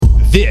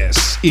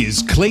This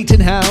is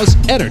Clayton Howe's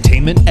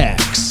Entertainment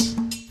X.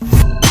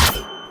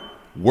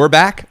 We're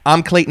back.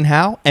 I'm Clayton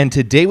Howe, and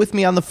today with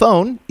me on the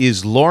phone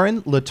is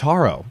Lauren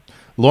Lataro.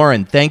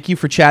 Lauren, thank you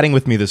for chatting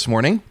with me this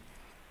morning.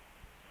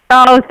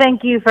 Oh,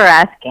 thank you for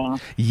asking.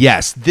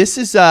 Yes, this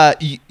is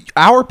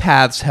our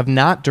paths have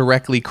not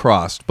directly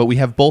crossed, but we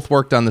have both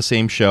worked on the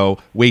same show,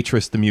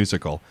 Waitress the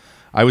Musical.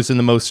 I was in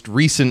the most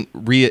recent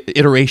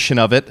reiteration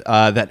of it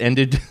that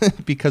ended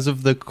because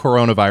of the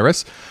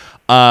coronavirus.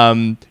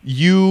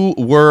 You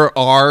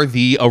are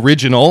the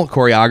original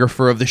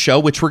choreographer of the show,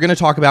 which we're going to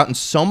talk about and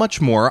so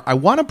much more. I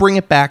want to bring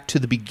it back to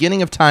the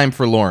beginning of time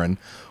for Lauren.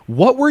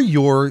 What were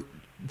your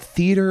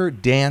theater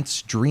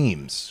dance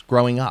dreams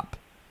growing up?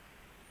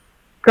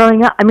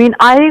 Growing up,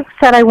 I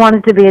said I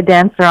wanted to be a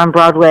dancer on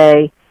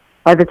Broadway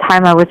by the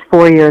time I was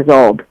 4 years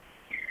old.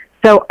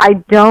 So I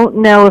don't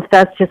know if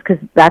that's just because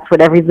that's what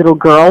every little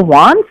girl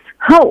wants,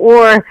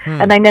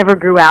 and I never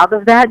grew out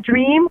of that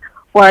dream,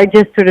 or I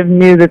just sort of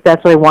knew that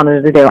that's what I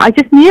wanted to do. I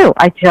just knew.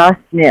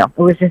 It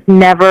was just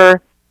there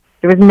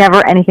was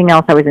never anything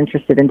else I was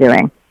interested in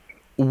doing.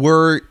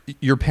 Are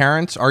your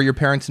parents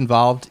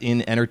involved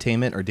in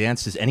entertainment or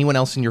dance? Does anyone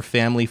else in your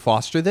family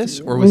foster this?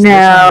 Or was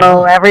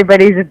No,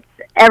 everybody's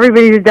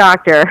a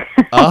doctor.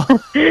 Oh.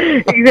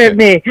 Except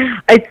me.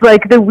 It's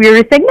like the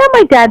weirdest thing. No,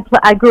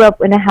 I grew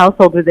up in a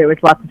household where there was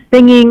lots of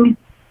singing.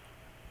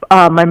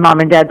 My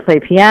mom and dad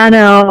play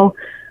piano.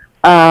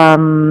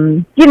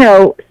 So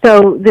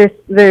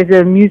there's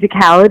a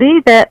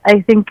musicality that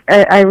I think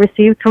I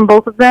received from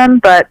both of them,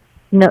 but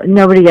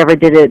nobody ever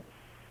did it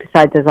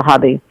besides as a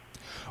hobby.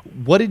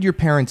 What did your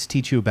parents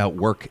teach you about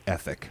work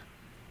ethic?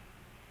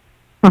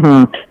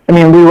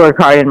 Mm-hmm. We work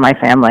hard in my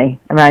family.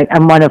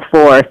 I'm one of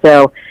four,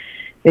 so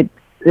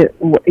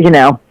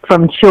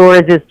from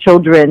chores as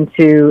children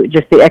to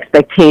just the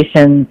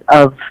expectations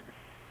of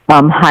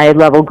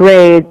high-level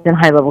grades and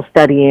high-level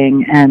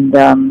studying, and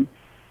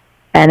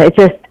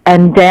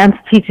dance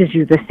teaches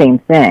you the same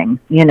thing.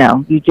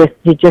 You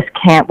just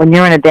can't, when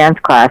you're in a dance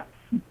class,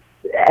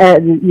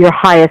 your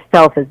highest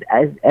self is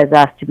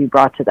asked to be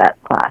brought to that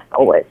class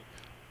always.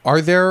 Are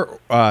there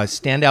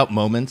standout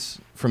moments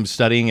from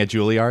studying at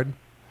Juilliard?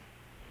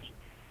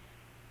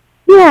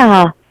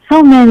 Yeah,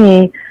 so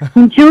many.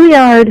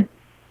 Juilliard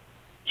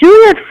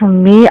for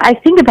me, I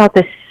think about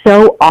this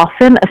so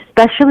often,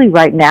 especially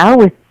right now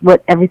with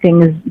what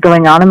everything is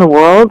going on in the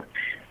world,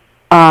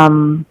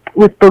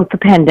 with both the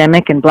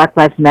pandemic and Black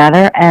Lives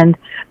Matter. And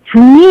for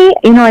me,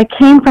 I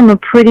came from a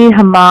pretty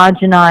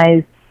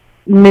homogenized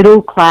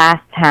middle-class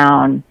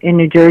town in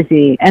New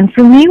Jersey. And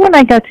for me, when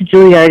I got to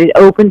Juilliard, it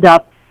opened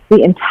up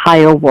the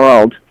entire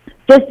world,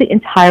 just the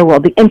entire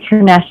world, the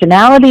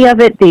internationality of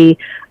it.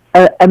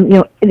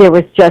 There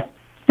was just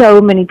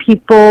so many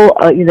people.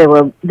 There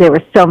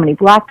were so many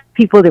Black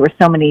people. There were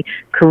so many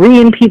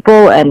Korean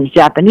people and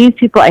Japanese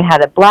people. I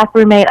had a Black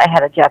roommate. I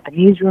had a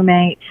Japanese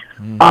roommate.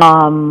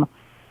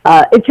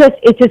 It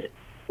just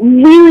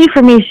really,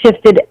 for me,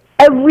 shifted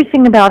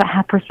everything about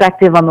a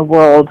perspective on the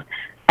world,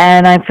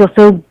 and I feel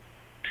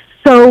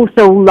so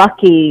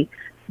lucky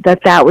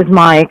that was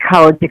my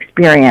college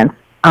experience.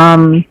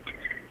 And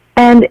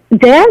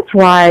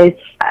dance-wise,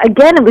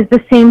 again, it was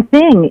the same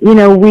thing.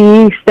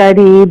 We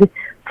studied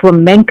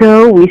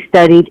flamenco, we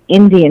studied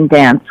Indian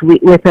dance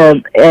with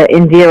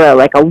Indira,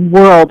 like a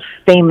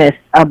world-famous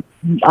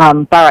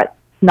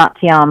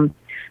Bharatanatyam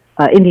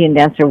Indian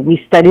dancer.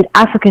 We studied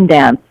African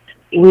dance.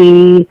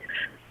 We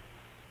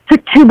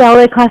took 2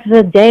 ballet classes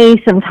a day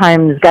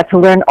sometimes, got to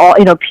learn all,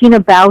 Pina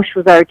Bausch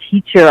was our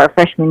teacher our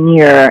freshman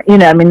year.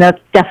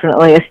 That's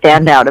definitely a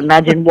standout.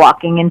 Imagine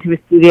walking into a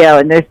studio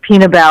and there's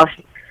Pina Bausch,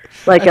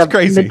 like That's a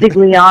crazy.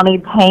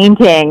 Modigliani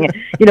painting,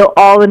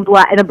 all in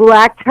black, in a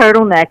black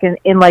turtleneck, and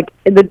it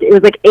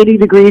was like 80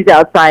 degrees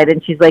outside,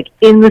 and she's like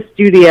in the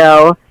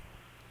studio,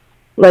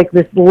 like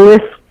this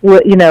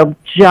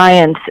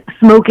giant,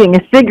 smoking a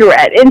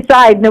cigarette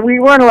inside. No, we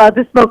weren't allowed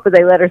to smoke, but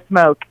they let her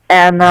smoke.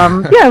 And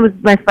it was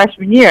my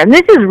freshman year, and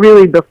this is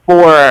really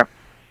before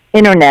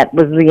internet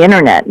was the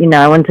internet.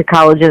 I went to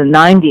college in the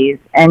 90s,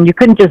 and you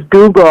couldn't just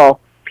Google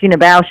Pina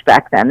Bausch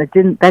back then.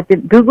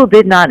 Google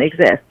did not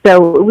exist,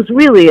 so it was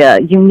really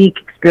a unique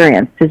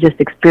experience to just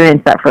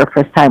experience that for the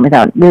first time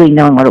without really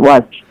knowing what it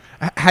was.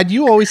 Had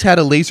you always had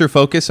a laser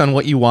focus on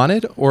what you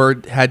wanted,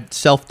 or had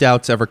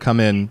self-doubts ever come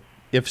in?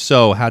 If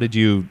so, how did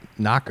you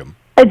knock them?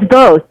 It's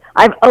both.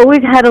 I've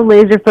always had a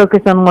laser focus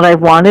on what I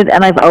wanted,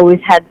 and I've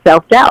always had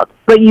self-doubt.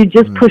 But you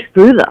just push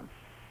through them.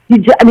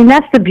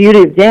 That's the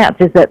beauty of dance,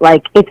 is that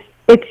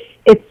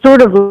it's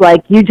sort of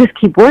like you just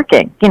keep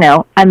working.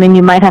 You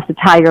might have to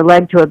tie your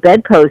leg to a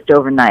bedpost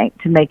overnight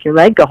to make your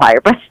leg go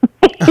higher, but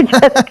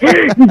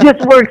you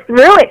just work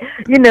through it.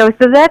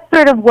 So that's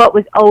sort of what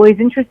was always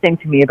interesting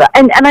to me about.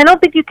 And I don't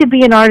think you could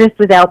be an artist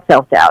without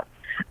self-doubt.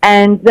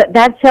 And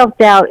that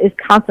self-doubt is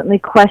constantly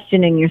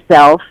questioning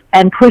yourself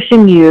and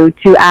pushing you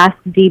to ask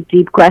deep,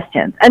 deep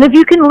questions. And if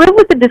you can live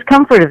with the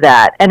discomfort of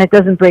that and it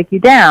doesn't break you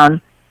down,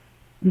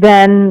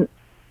 then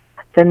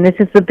this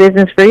is the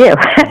business for you.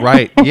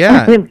 Right,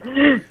 yeah.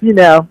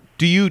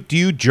 Do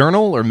you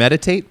journal or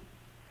meditate?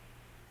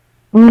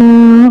 I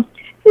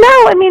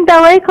I mean,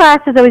 ballet class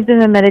has always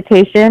been a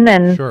meditation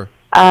and Sure.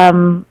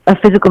 a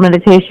physical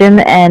meditation,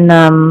 and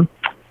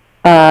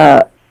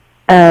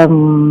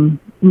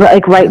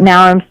like right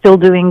now, I'm still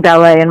doing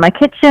ballet in my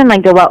kitchen. I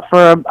go out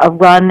for a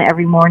run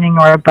every morning,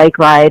 or a bike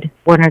ride,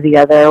 one or the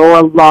other, or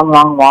a long,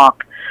 long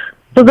walk.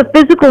 So the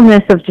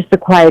physicalness of just the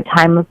quiet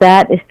time of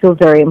that is still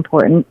very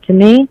important to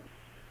me.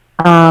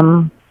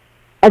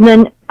 And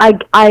then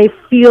I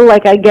feel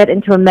like I get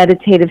into a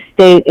meditative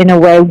state in a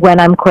way when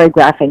I'm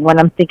choreographing, when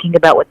I'm thinking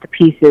about what the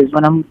piece is,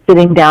 when I'm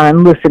sitting down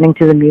and listening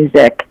to the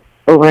music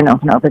over and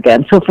over and over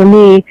again. So for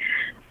me,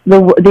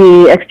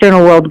 the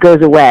external world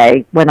goes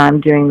away when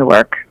I'm doing the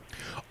work.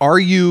 Are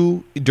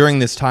you, during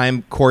this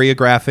time,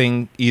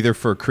 choreographing either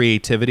for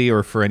creativity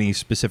or for any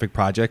specific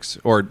projects,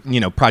 or,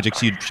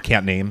 projects you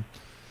can't name?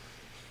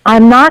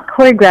 I'm not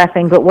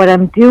choreographing, but what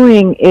I'm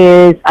doing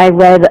is I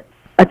read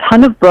a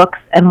ton of books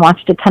and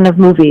watched a ton of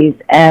movies,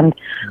 and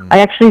I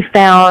actually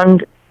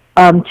found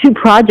 2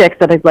 projects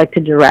that I'd like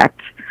to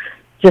direct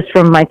just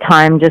from my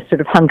time just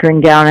sort of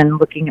hunkering down and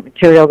looking at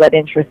material that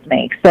interests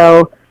me.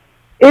 So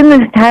in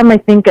this time, I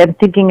think I'm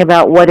thinking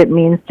about what it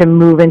means to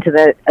move into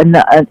the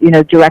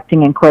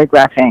directing and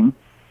choreographing.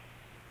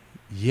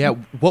 Yeah.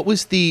 When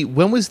was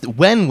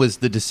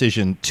the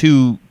decision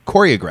to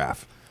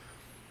choreograph?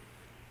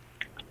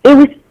 It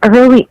was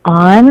early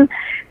on.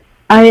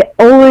 I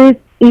always,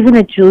 even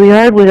at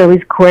Juilliard, was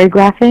always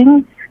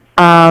choreographing.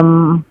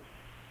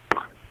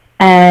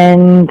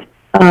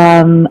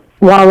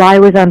 While I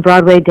was on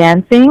Broadway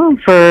dancing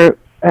for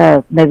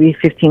maybe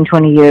 15,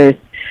 20 years,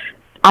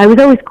 I was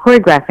always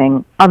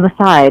choreographing on the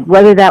side,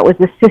 whether that was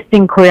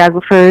assisting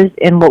choreographers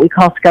in what we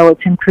call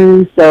skeleton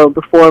crews. So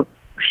before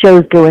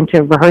shows go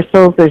into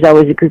rehearsals, there's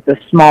always a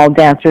small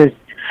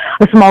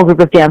group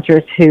of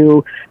dancers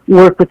who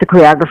work with the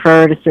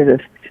choreographer to sort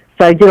of.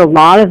 So I did a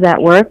lot of that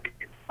work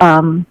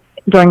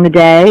during the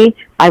day.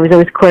 I was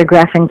always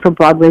choreographing for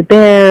Broadway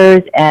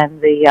Bears and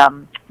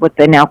the what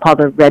they now call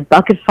the Red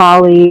Bucket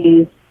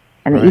Follies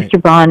and the Easter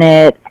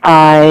Bonnet.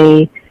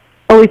 I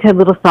always had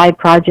little side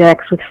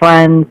projects with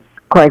friends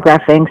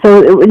choreographing.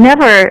 So it was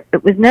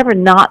never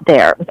not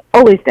there. It was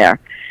always there.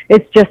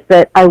 It's just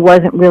that I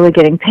wasn't really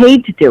getting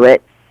paid to do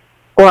it,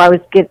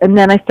 and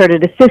then I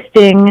started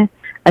assisting.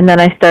 And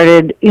then I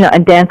started,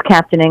 and dance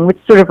captaining, which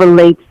sort of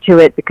relates to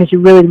it because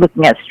you're really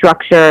looking at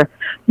structure.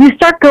 You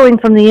start going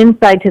from the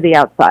inside to the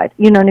outside.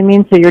 You know what I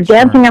mean? So you're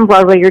dancing on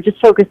Broadway, you're just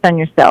focused on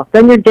yourself.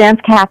 Then you're dance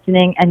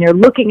captaining, and you're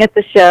looking at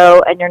the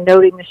show, and you're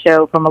noting the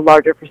show from a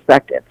larger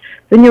perspective.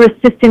 Then you're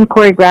assistant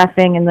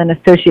choreographing, and then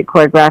associate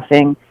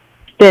choreographing,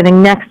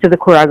 standing next to the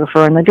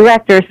choreographer and the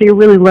director. So you're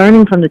really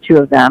learning from the two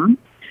of them.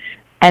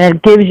 And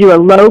it gives you a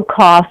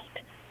low-cost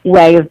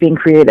way of being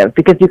creative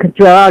because you can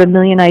throw out a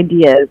million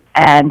ideas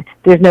and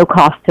there's no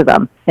cost to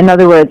them. In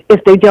other words,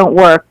 if they don't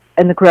work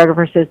and the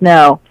choreographer says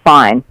no,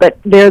 fine, but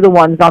they're the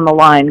ones on the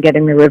line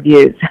getting the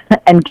reviews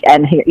and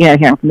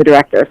hearing from the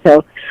director.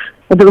 So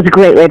it was a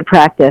great way to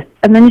practice.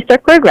 And then you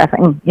start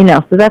choreographing,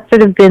 so that's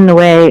sort of been the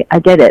way I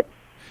did it.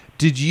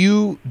 Do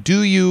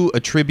you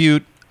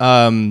attribute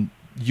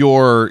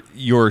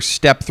your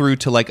step through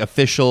to like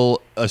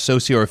official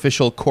associate or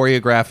official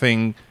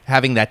choreographing,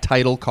 having that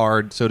title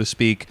card, so to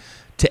speak,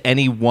 to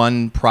any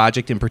one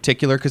project in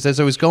particular? Because as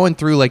I was going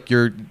through like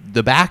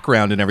the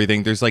background and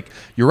everything, there's like,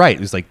 you're right, it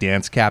was like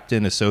dance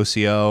captain,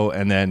 associo,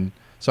 and then,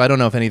 so I don't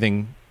know if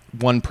anything,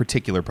 one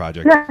particular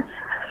project. Yeah.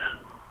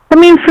 I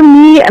mean, for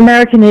me,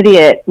 American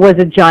Idiot was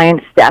a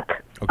giant step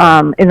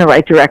in the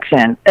right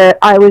direction.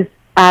 I was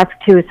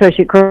asked to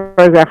associate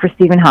choreograph for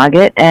Stephen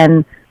Hoggett,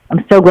 and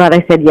I'm so glad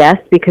I said yes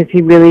because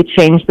he really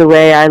changed the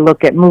way I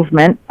look at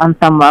movement on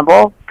some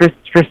level for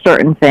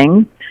certain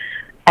things.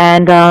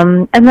 And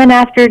then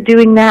after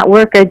doing that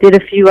work, I did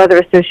a few other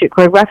associate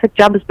choreographic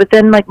jobs. But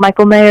then, like,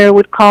 Michael Mayer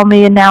would call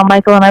me, and now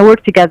Michael and I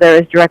work together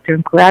as director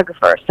and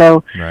choreographer.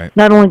 So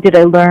not only did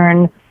I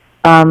learn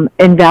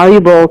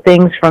invaluable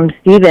things from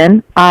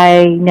Stephen,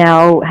 I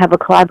now have a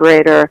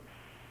collaborator,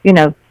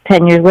 10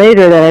 years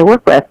later that I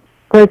work with.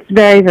 So it's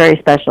very, very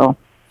special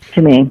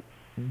to me.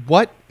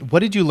 What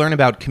did you learn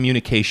about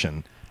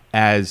communication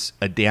as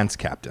a dance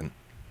captain?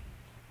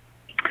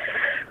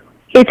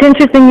 It's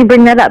interesting you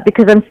bring that up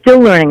because I'm still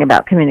learning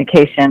about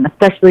communication,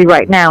 especially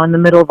right now in the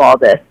middle of all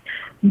this.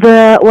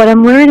 What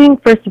I'm learning,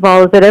 first of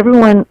all, is that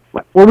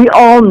we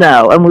all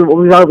know, and what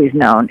we've always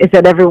known, is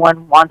that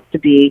everyone wants to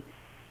be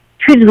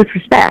treated with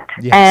respect.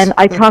 Yes. And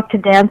I talk to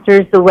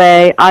dancers the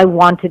way I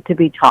wanted to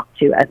be talked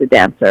to as a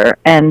dancer.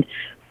 And,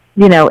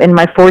 in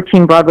my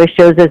 14 Broadway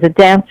shows as a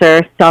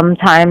dancer,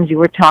 sometimes you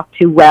were talked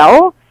to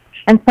well,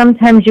 and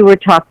sometimes you were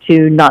talked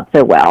to not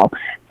so well.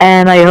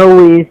 And I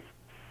always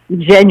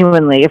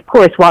genuinely, of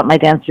course, want my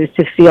dancers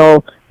to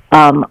feel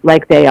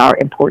like they are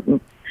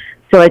important.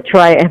 So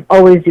I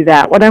always do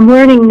that. What I'm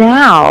learning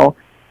now,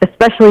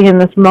 especially in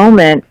this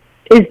moment,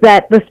 is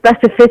that the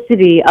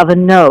specificity of a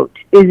note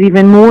is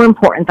even more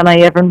important than I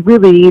ever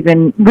really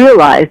even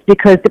realized,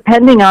 because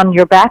depending on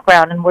your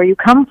background and where you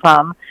come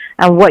from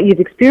and what you've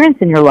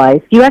experienced in your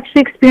life, you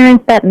actually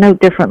experience that note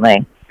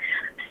differently.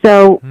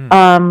 So,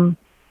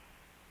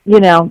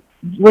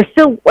 I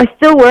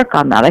still work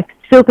on that. I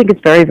still think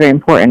it's very, very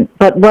important.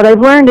 But what I've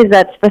learned is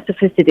that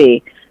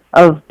specificity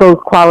of both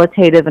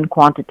qualitative and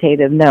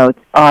quantitative notes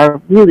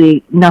are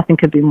really, nothing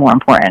could be more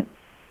important.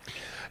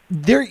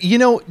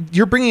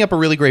 You're bringing up a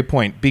really great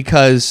point,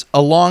 because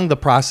along the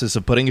process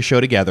of putting a show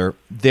together,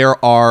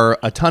 there are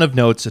a ton of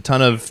notes, a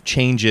ton of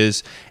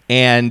changes,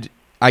 and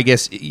I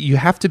guess you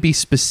have to be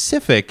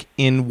specific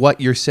in what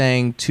you're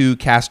saying to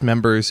cast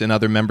members and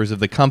other members of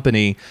the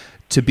company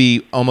to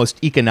be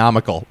almost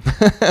economical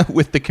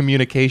with the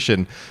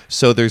communication,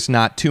 so there's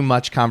not too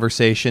much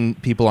conversation,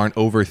 people aren't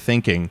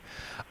overthinking.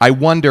 I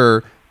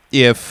wonder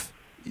if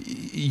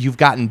you've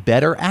gotten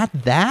better at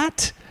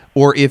that,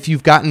 or if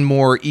you've gotten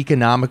more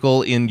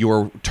economical in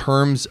your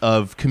terms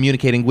of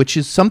communicating, which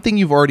is something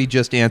you've already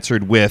just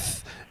answered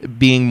with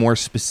being more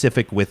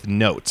specific with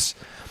notes.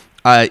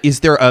 Is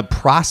there a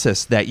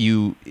process that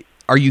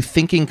are you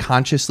thinking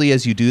consciously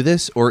as you do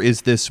this, or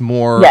is this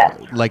more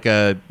like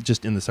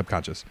just in the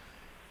subconscious?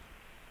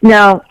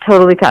 No,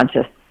 totally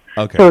conscious.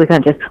 Okay. Totally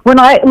conscious.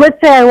 Let's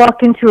say I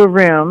walk into a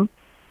room,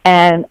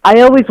 and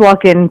I always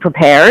walk in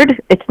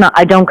prepared.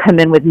 I don't come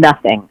in with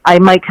nothing. I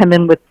might come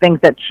in with things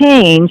that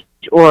change,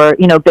 or,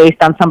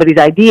 based on somebody's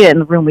idea in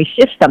the room, we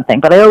shift something,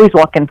 but I always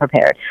walk in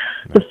prepared.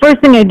 Right. The first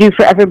thing I do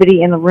for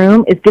everybody in the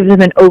room is give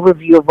them an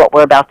overview of what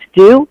we're about to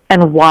do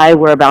and why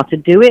we're about to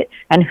do it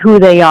and who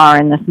they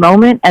are in this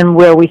moment and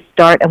where we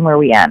start and where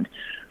we end,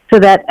 so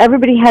that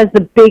everybody has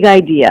the big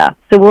idea.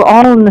 So we're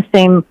all in the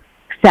same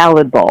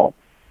salad bowl.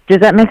 Does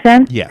that make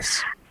sense?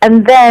 Yes.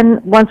 And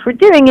then once we're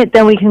doing it,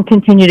 then we can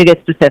continue to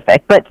get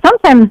specific. But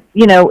sometimes,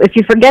 if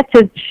you forget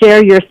to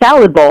share your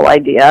salad bowl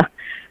idea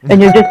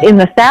and you're just in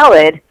the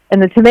salad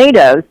and the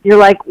tomatoes, you're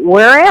like,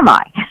 where am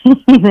I?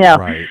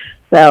 Right.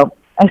 So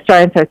I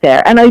start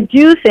there. And I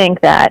do think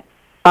that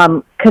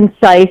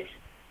concise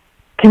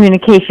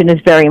communication is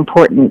very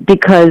important,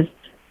 because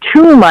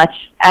too much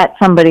at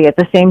somebody at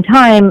the same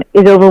time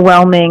is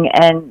overwhelming,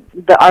 and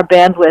our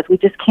bandwidth, we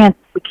can't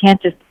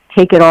just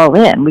take it all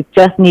in. We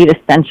just need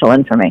essential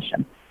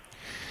information.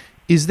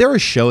 Is there a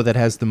show that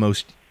has the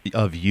most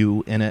of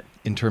you in it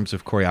in terms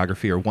of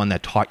choreography, or one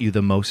that taught you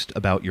the most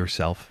about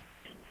yourself?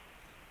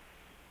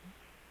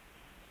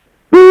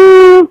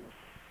 I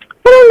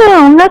don't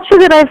know. I'm not sure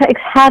that I've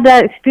had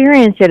that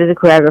experience yet as a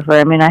choreographer.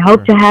 I mean, I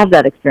hope to have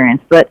that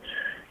experience. But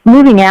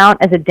moving out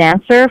as a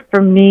dancer,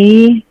 for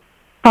me,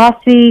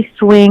 Fosse,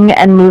 swing,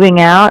 and moving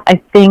out,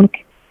 I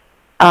think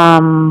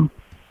as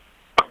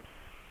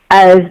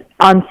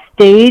on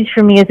stage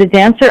for me as a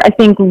dancer, I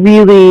think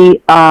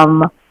really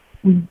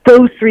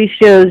those three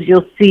shows,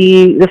 you'll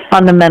see the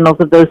fundamentals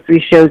of those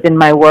three shows in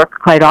my work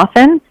quite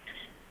often.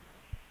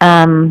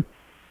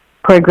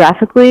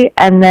 Choreographically,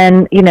 and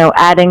then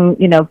adding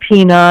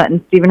Pina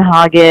and Stephen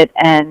Hoggett,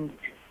 and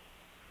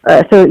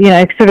so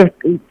I sort of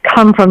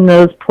come from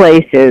those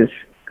places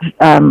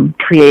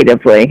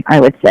creatively, I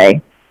would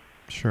say.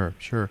 Sure.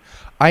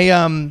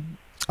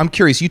 I'm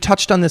curious. You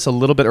touched on this a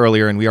little bit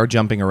earlier, and we are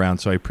jumping around,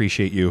 so I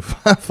appreciate you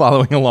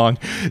following along.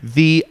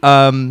 The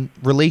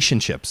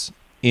relationships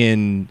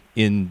in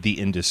the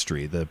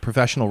industry, the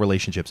professional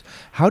relationships.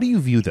 How do you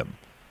view them?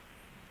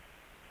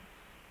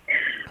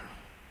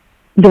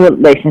 The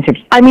relationships.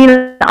 I mean,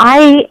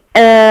 I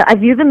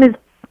view them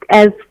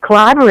as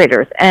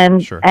collaborators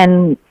and sure.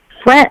 and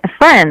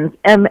friends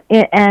and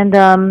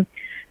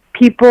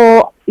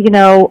people.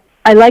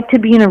 I like to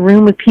be in a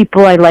room with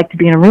people I like to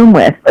be in a room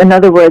with. In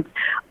other words,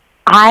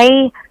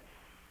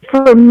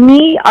 for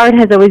me, art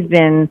has always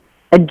been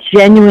a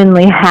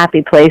genuinely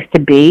happy place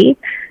to be.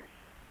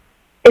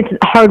 It's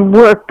hard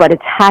work, but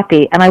it's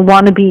happy, and I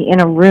want to be in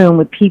a room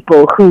with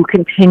people who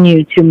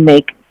continue to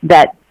make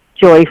that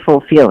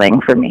joyful feeling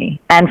for me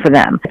and for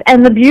them.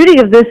 And the beauty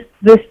of this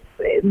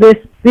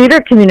theater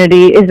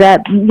community is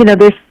that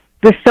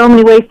there's so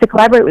many ways to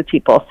collaborate with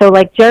people. So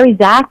like Jerry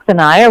Zaks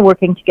and I are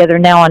working together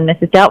now on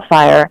Mrs.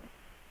 Doubtfire,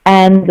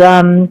 and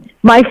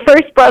my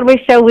first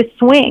Broadway show was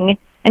Swing,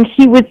 and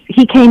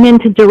he came in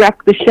to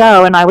direct the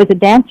show, and I was a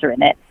dancer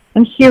in it.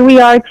 And here we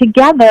are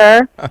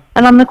together,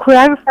 and I'm the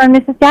choreographer on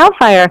Mrs.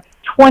 Doubtfire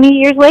 20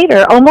 years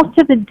later, almost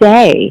to the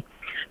day.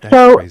 That's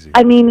so crazy.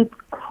 I mean, it's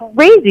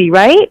crazy,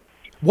 right?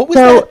 What was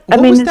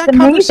that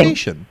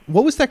conversation?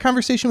 What was that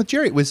conversation with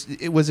Jerry? Was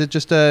it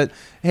just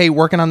hey,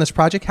 working on this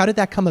project? How did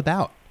that come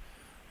about?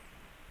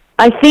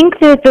 I think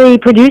that the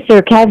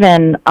producer,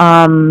 Kevin,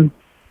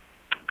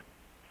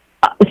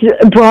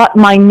 brought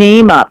my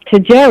name up to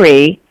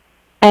Jerry,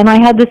 and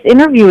I had this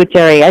interview with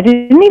Jerry. I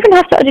didn't even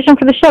have to audition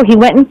for the show. He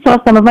went and saw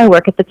some of my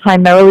work at the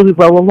time. Merrily We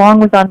Roll Along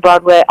was on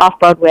Broadway,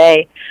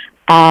 off-Broadway,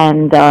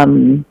 and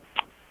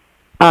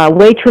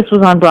Waitress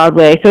was on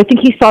Broadway. So I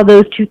think he saw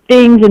those two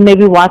things and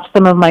maybe watched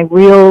some of my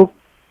reels.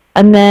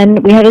 And then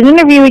we had an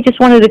interview. He just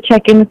wanted to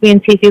check in with me and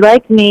see if he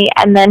liked me,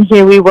 and then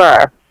here we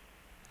were.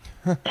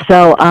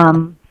 So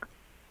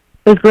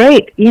it was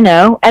great,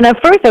 And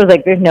at first I was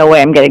like, there's no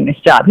way I'm getting this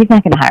job. He's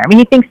not going to hire me.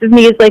 He thinks of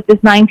me as like this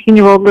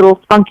 19-year-old little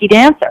spunky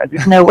dancer.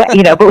 There's no way, but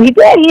he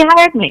did. He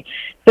hired me.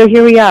 So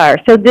here we are.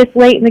 So this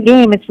late in the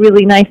game, it's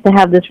really nice to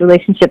have this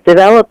relationship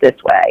develop this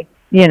way,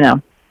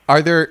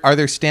 Are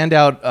there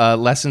standout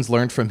lessons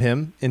learned from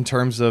him in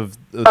terms of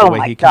the Oh way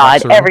my he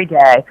God! conducts a room? Every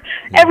day,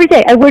 every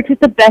day. I worked with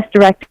the best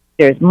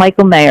directors: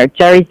 Michael Mayer,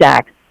 Jerry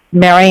Zaks,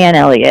 Marianne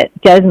Elliott,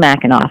 Des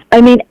McAnuff.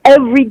 I mean,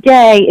 every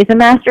day is a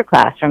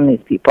masterclass from these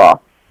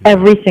people.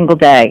 Every single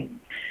day.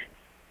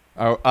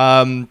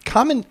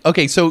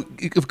 Okay, so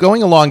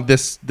going along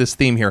this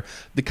theme here,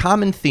 the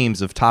common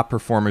themes of top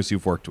performers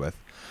you've worked with,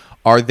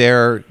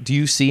 do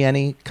you see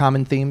any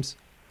common themes?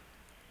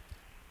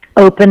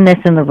 Openness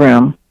in the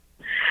room.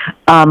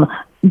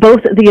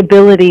 Both the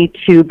ability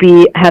to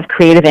have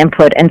creative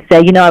input and say,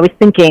 I was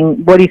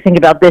thinking, what do you think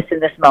about this in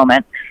this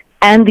moment?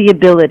 And the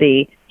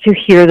ability to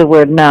hear the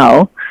word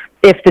no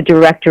if the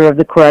director of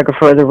the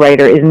choreographer or the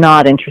writer is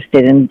not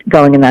interested in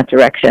going in that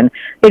direction.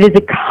 It is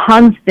a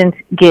constant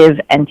give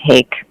and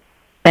take.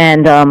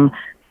 And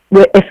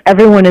if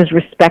everyone is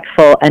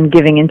respectful and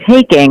giving and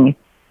taking,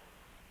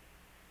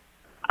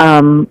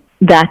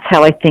 that's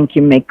how I think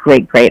you make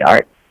great, great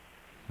art.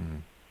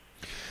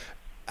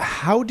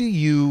 How do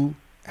you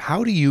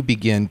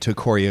begin to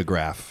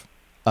choreograph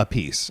a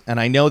piece?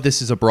 And I know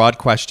this is a broad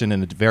question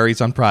and it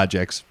varies on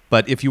projects,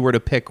 but if you were to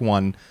pick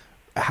one,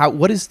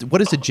 what is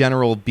the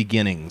general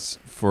beginnings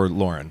for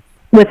Lauren?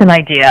 With an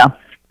idea.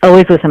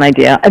 Always with an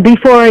idea.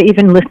 Before I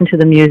even listen to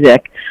the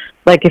music,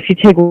 like if you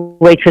take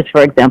Waitress,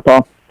 for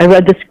example, I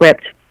read the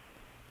script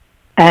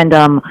and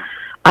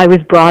I was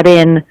brought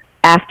in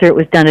after it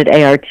was done at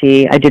ART.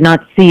 I did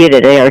not see it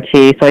at ART,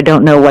 so I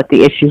don't know what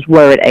the issues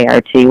were at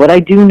ART. What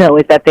I do know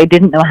is that they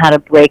didn't know how to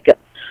break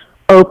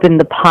open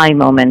the pie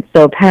moment.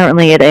 So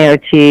apparently at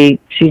ART, she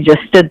just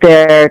stood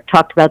there,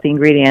 talked about the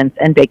ingredients,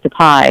 and baked a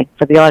pie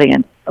for the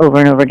audience over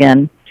and over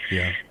again.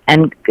 Yeah.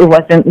 And it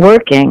wasn't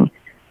working.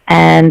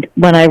 And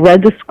when I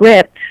read the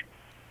script,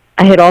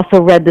 I had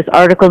also read this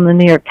article in the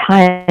New York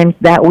Times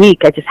that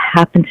week. I just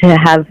happened to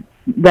have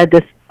read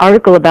this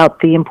article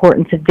about the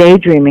importance of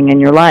daydreaming in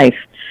your life.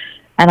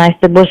 And I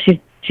said, well, she's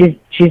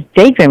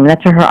daydreaming.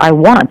 That's her I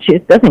want. She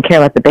doesn't care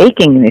about the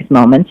baking in these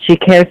moments. She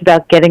cares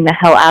about getting the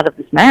hell out of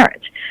this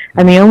marriage.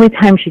 And the only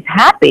time she's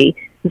happy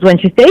is when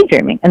she's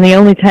daydreaming. And the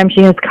only time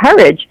she has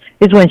courage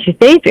is when she's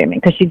daydreaming,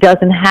 because she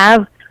doesn't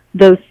have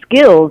those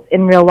skills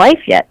in real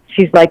life yet.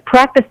 She's like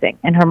practicing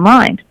in her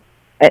mind,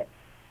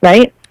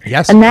 right?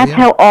 Yes. And that's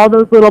how all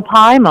those little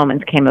pie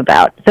moments came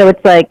about. So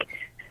it's like,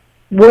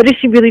 what does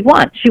she really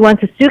want? She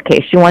wants a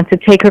suitcase. She wants to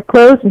take her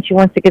clothes and she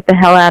wants to get the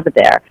hell out of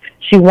there.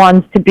 She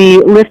wants to be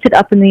lifted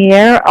up in the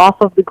air off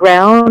of the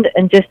ground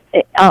and just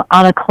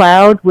on a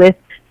cloud with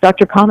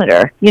Dr.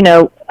 Commodore,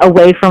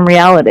 away from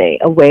reality,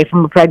 away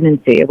from a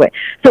pregnancy.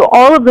 So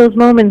all of those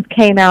moments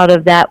came out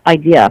of that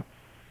idea.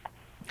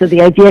 So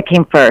the idea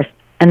came first,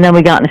 and then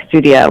we got in a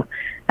studio,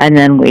 and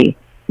then we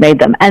made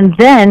them. And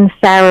then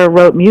Sarah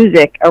wrote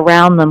music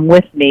around them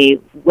with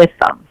me, with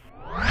them.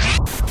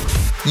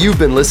 You've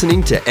been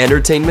listening to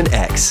Entertainment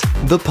X,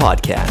 the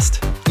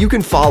podcast. You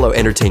can follow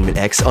Entertainment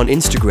X on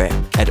Instagram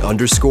at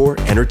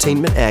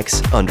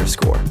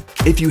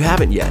 _EntertainmentX_. If you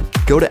haven't yet,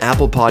 go to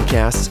Apple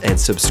Podcasts and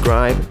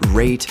subscribe,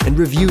 rate, and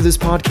review this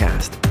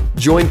podcast.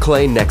 Join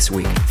Clay next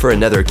week for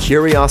another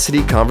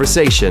curiosity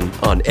conversation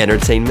on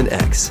Entertainment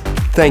X.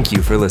 Thank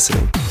you for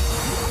listening.